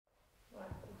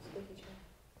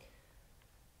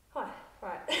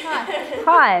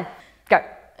Hi. Go.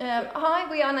 Hi,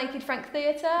 we are Naked Frank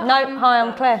Theatre. No, hi,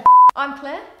 I'm Claire. I'm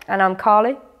Claire. And I'm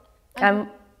Carleigh.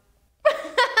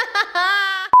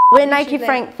 We're Naked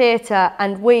Frank Theatre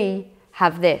and we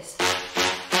have this.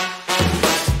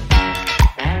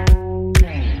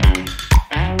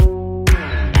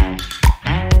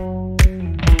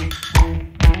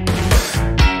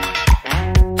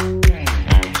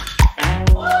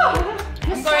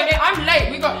 I'm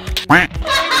late, we got...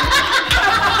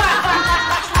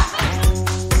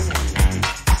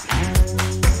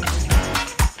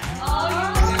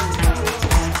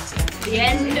 The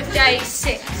end of day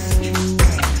 6.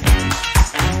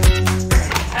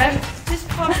 This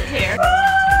part here.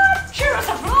 Cheer us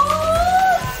up!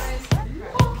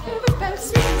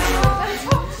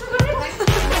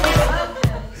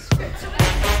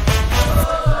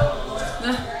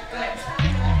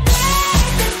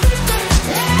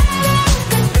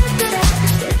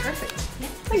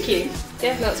 Thank you.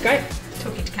 Yeah, that's great.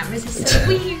 Talking to cameras is so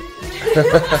weird.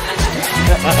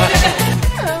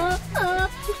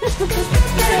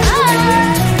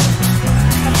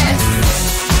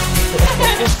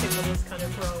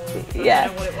 Yeah,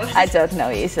 I don't know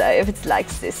either if it's like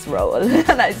this role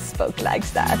and I spoke like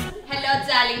that. Hello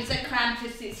darlings, the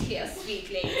Krampus is here, sweet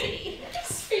lady.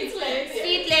 Sweet lady.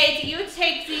 Sweet lady, you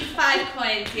take these 5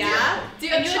 coins, yeah?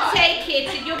 And you take it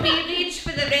and you'll be rich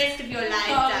for the rest of your life,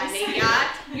 darling,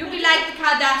 yeah? You'll be like the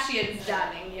Kardashians,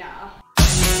 darling, yeah?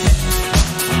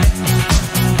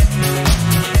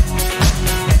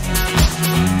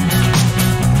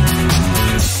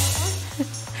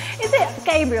 Is it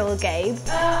Gabriel or Gabe?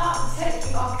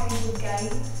 Technically Archangel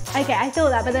Gabriel. Okay, I thought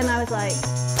that, but then I was like...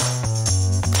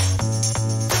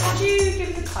 Would you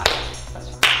give us a clap?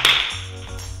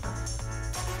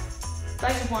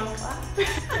 That's just one clap.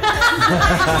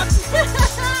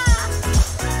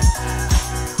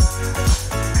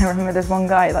 I remember there's one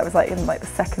guy that was like in like the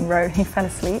 2nd row and he fell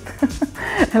asleep.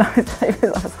 And I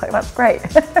was like, that's great.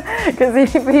 Because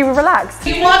he was relaxed.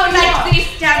 You walk like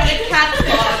this down the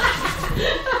catwalk.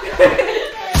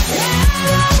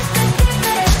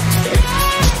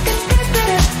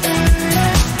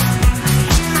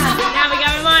 Now we're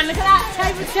going on, look at that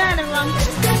table turn, everyone.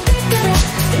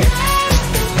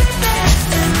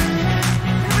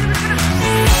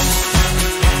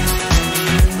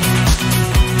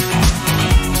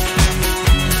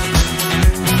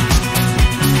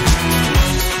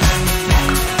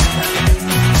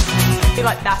 You're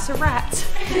like, that's a rat.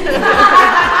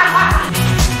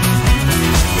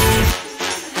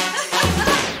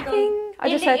 I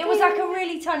just said, It was like a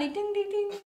really tiny ding ding ding.